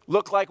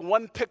look like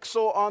one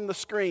pixel on the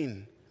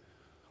screen,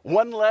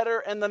 one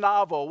letter in the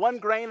novel, one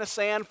grain of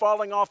sand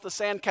falling off the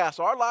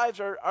sandcastle. Our lives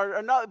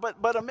are not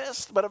but a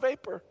mist, but a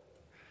vapor.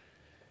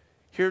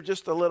 Here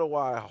just a little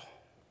while.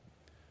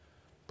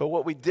 But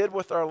what we did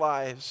with our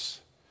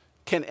lives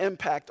can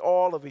impact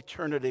all of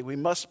eternity. We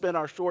must spend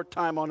our short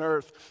time on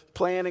earth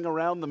planning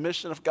around the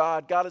mission of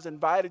God. God has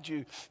invited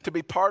you to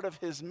be part of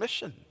His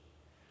mission.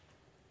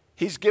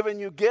 He's given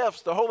you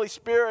gifts, the Holy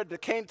Spirit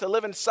that came to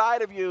live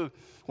inside of you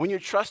when you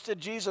trusted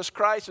Jesus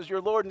Christ as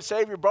your Lord and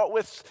Savior, brought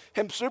with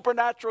Him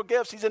supernatural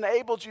gifts. He's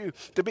enabled you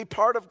to be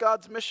part of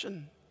God's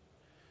mission.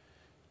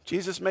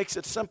 Jesus makes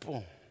it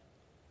simple.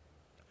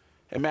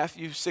 In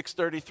Matthew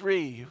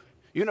 6:33,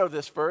 You know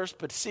this verse,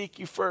 but seek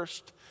you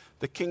first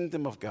the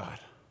kingdom of God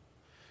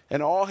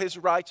and all his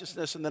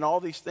righteousness, and then all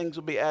these things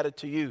will be added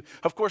to you.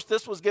 Of course,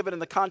 this was given in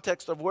the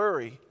context of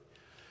worry,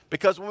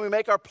 because when we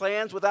make our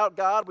plans without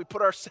God, we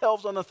put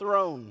ourselves on the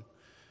throne.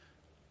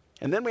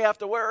 And then we have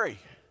to worry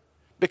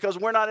because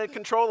we're not in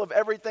control of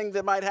everything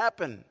that might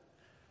happen.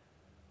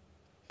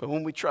 But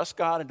when we trust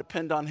God and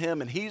depend on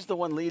him, and he's the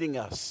one leading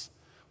us,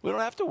 we don't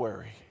have to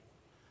worry.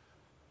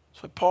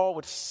 So Paul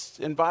would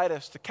invite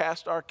us to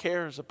cast our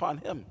cares upon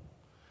him,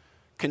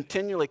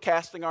 continually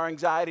casting our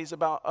anxieties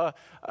upon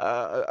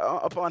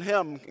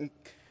him, and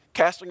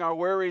casting our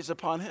worries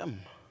upon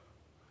him.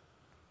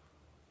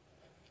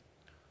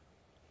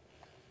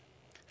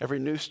 Every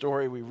news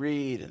story we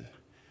read and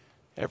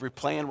every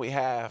plan we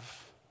have,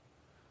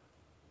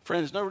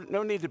 friends,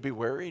 no need to be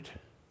worried.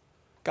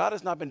 God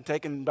has not been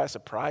taken by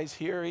surprise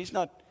here. He's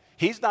not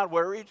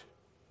worried.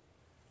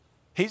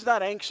 He's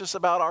not anxious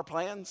about our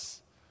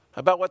plans,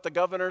 about what the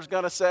governor's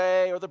going to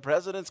say or the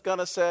president's going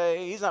to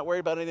say. He's not worried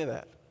about any of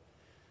that.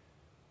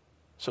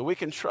 So we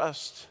can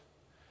trust.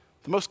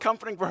 The most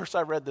comforting verse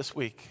I read this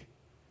week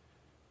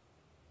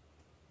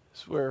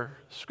is where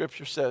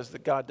Scripture says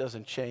that God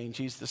doesn't change.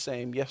 He's the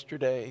same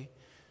yesterday,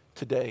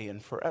 today,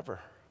 and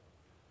forever.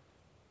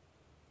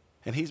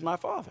 And he's my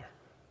Father.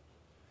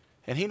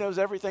 And he knows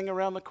everything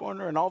around the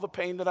corner and all the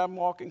pain that I'm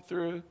walking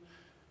through.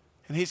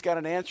 And he's got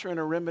an answer and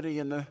a remedy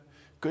in the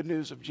good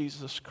news of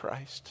Jesus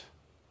Christ.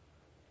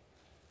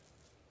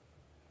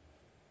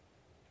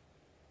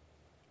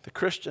 The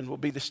Christian will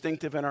be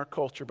distinctive in our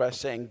culture by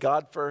saying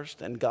God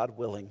first and God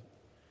willing.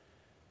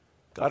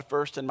 God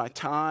first in my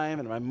time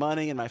and my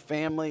money and my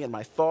family and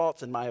my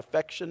thoughts and my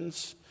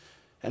affections.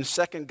 And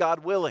second, God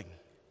willing.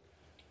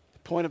 The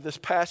point of this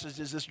passage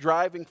is this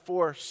driving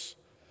force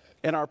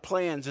in our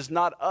plans is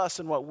not us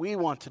and what we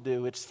want to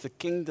do. It's the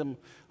kingdom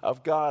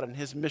of God and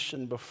his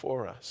mission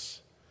before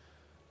us.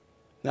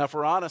 Now, if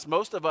we're honest,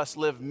 most of us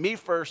live me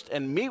first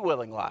and me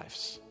willing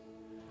lives.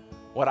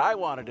 What I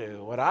want to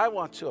do, what I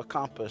want to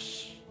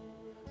accomplish.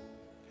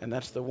 And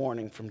that's the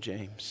warning from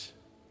James.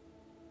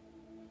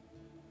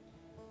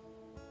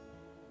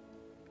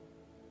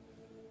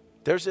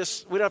 There's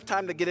this, we don't have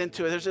time to get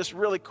into it. There's this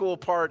really cool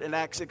part in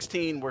Acts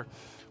 16 where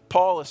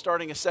Paul is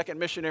starting a second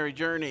missionary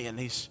journey, and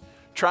he's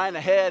trying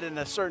to head in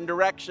a certain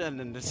direction.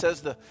 And it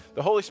says the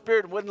Holy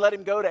Spirit wouldn't let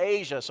him go to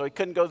Asia, so he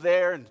couldn't go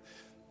there. And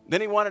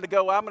then he wanted to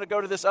go, I'm going to go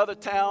to this other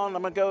town.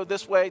 I'm going to go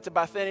this way to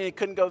Bithynia. He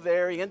couldn't go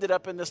there. He ended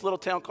up in this little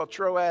town called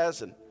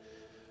Troas, and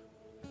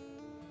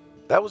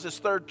that was his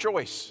third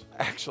choice,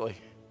 actually.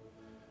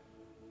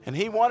 And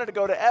he wanted to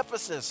go to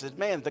Ephesus. And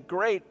man, the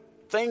great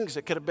things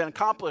that could have been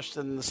accomplished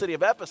in the city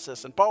of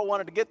Ephesus. And Paul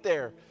wanted to get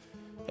there.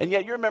 And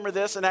yet you remember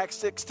this in Acts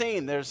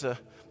 16. There's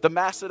the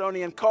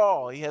Macedonian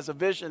call. He has a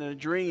vision and a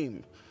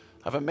dream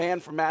of a man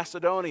from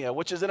Macedonia,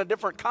 which is in a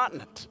different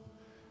continent,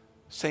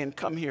 saying,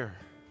 come here.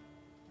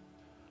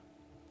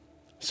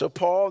 So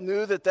Paul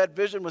knew that that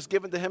vision was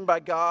given to him by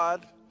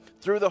God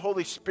through the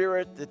Holy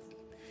Spirit that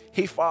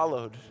he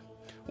followed,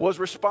 was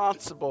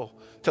responsible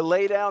to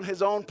lay down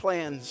his own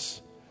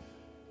plans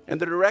and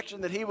the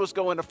direction that he was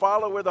going to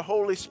follow where the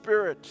Holy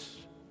Spirit.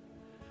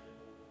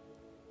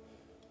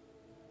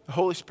 The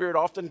Holy Spirit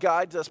often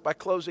guides us by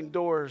closing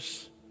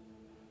doors.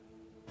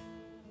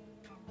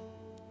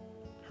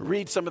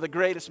 Read some of the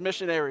greatest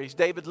missionaries.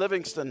 David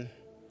Livingstone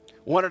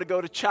wanted to go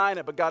to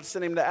China, but God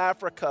sent him to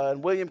Africa.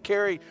 And William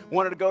Carey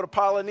wanted to go to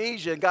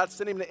Polynesia, and God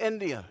sent him to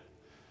India.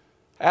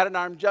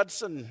 Adoniram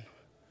Judson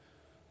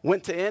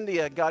went to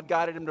India, and God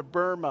guided him to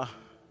Burma.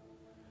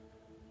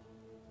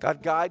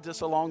 God guides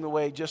us along the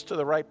way just to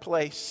the right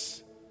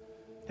place.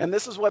 And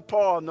this is what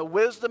Paul, and the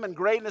wisdom and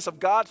greatness of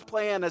God's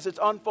plan as it's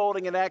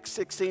unfolding in Acts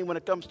 16 when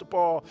it comes to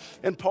Paul.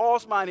 In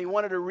Paul's mind, he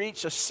wanted to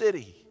reach a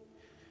city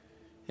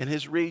in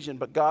his region,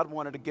 but God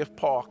wanted to give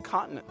Paul a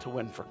continent to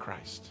win for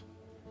Christ.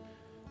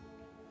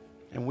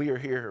 And we are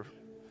here.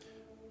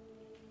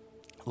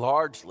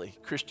 Largely,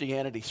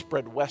 Christianity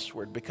spread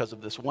westward because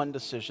of this one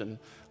decision,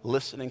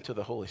 listening to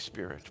the Holy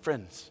Spirit.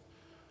 Friends,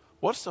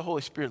 what's the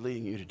Holy Spirit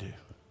leading you to do?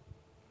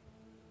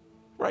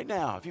 Right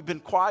now, if you've been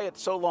quiet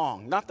so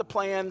long, not the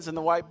plans and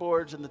the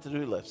whiteboards and the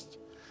to-do list.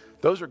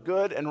 Those are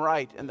good and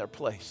right in their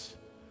place.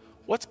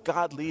 What's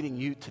God leading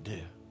you to do?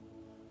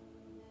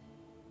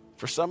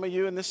 For some of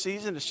you in this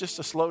season, it's just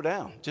to slow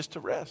down, just to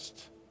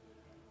rest.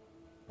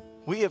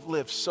 We have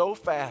lived so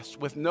fast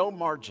with no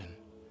margin.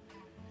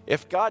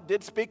 If God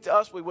did speak to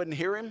us, we wouldn't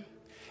hear him.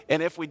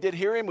 And if we did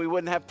hear him, we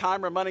wouldn't have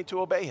time or money to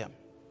obey him.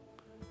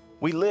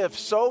 We live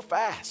so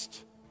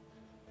fast.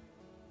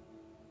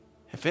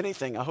 If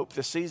anything, I hope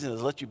this season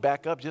has let you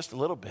back up just a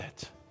little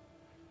bit.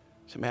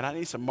 Say, man, I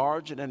need some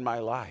margin in my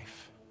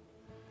life.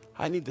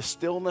 I need the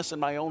stillness in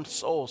my own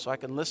soul so I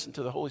can listen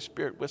to the Holy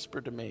Spirit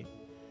whisper to me.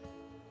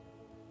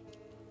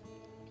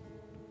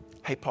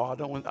 Hey,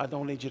 Paul, I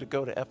don't need you to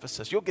go to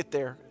Ephesus. You'll get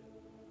there.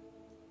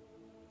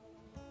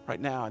 Right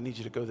now, I need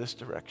you to go this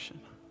direction.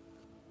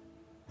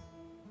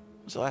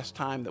 When was the last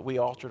time that we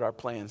altered our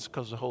plans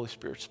because the Holy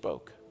Spirit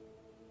spoke?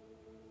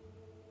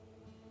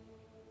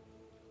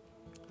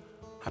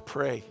 I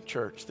pray,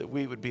 church, that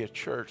we would be a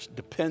church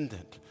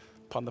dependent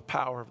upon the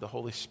power of the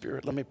Holy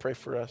Spirit. Let me pray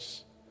for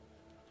us.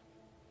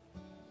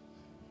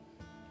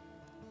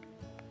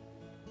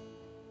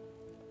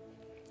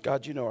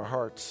 God, you know our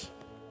hearts.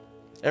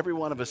 Every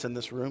one of us in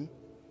this room.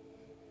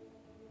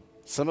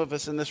 Some of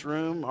us in this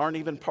room aren't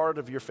even part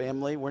of your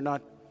family. We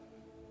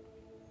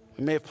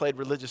may have played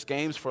religious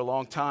games for a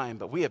long time,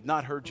 but we have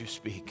not heard you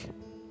speak.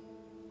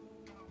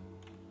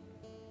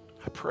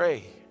 I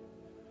pray,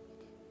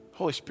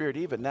 Holy Spirit,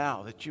 even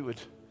now that you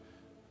would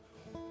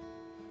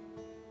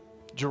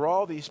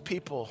draw these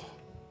people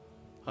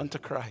unto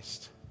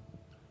Christ.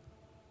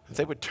 That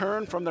they would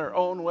turn from their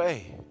own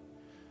way.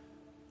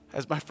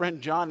 As my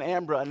friend John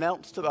Ambra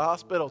announced to the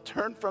hospital,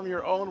 turn from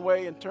your own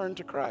way and turn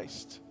to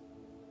Christ.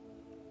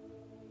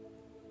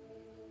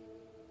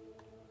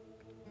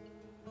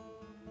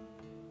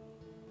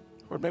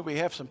 Or maybe we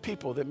have some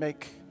people that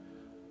make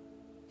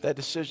that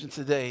decision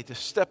today to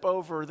step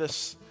over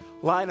this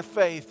line of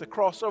faith, to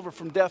cross over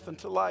from death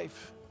into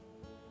life.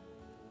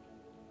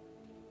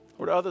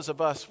 Or to others of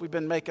us, we've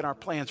been making our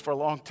plans for a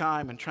long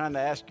time and trying to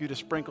ask you to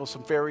sprinkle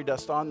some fairy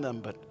dust on them,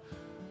 but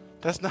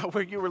that's not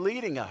where you were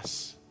leading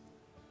us.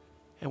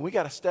 And we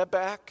got to step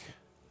back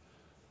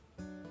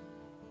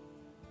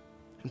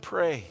and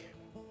pray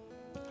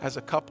as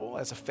a couple,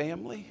 as a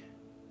family.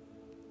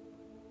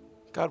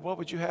 God, what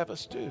would you have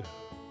us do?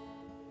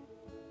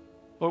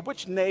 Lord,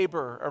 which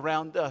neighbor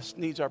around us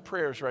needs our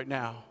prayers right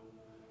now?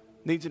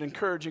 Needs an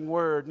encouraging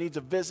word, needs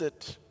a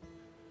visit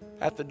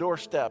at the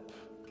doorstep,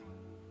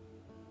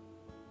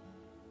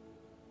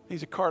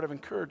 needs a card of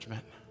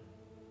encouragement.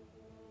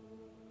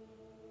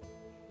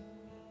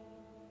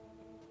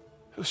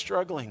 Who's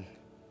struggling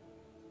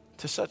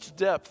to such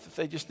depth that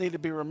they just need to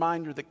be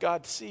reminded that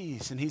God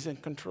sees and He's in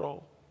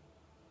control.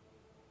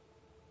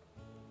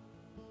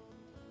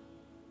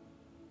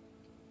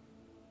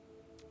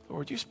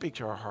 Lord, you speak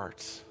to our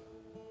hearts.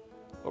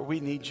 Lord, we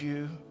need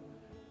you.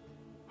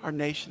 Our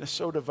nation is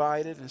so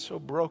divided and so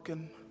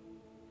broken.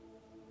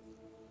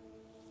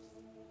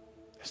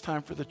 It's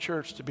time for the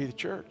church to be the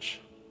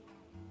church.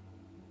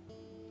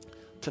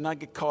 To not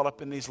get caught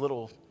up in these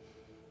little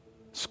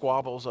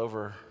squabbles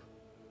over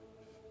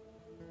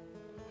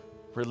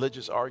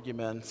religious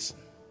arguments,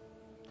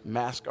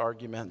 mask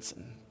arguments,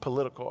 and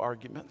political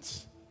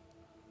arguments.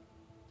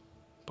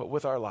 But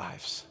with our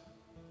lives,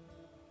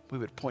 we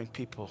would point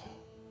people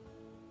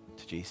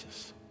to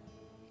Jesus.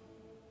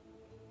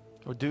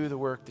 Or do the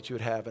work that you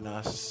would have in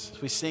us.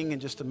 As we sing in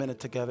just a minute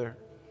together,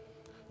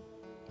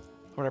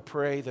 Lord, I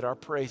pray that our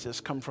praises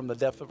come from the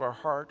depth of our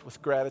heart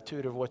with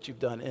gratitude of what you've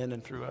done in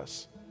and through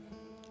us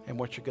and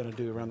what you're going to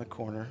do around the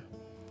corner.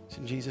 It's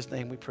in Jesus'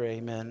 name we pray,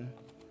 amen.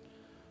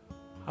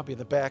 I'll be in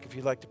the back if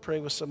you'd like to pray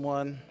with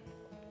someone.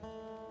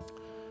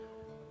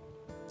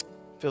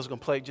 Phil's going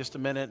to play just a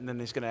minute, and then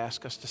he's going to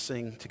ask us to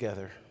sing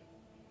together.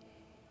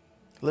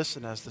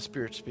 Listen as the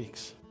Spirit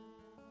speaks.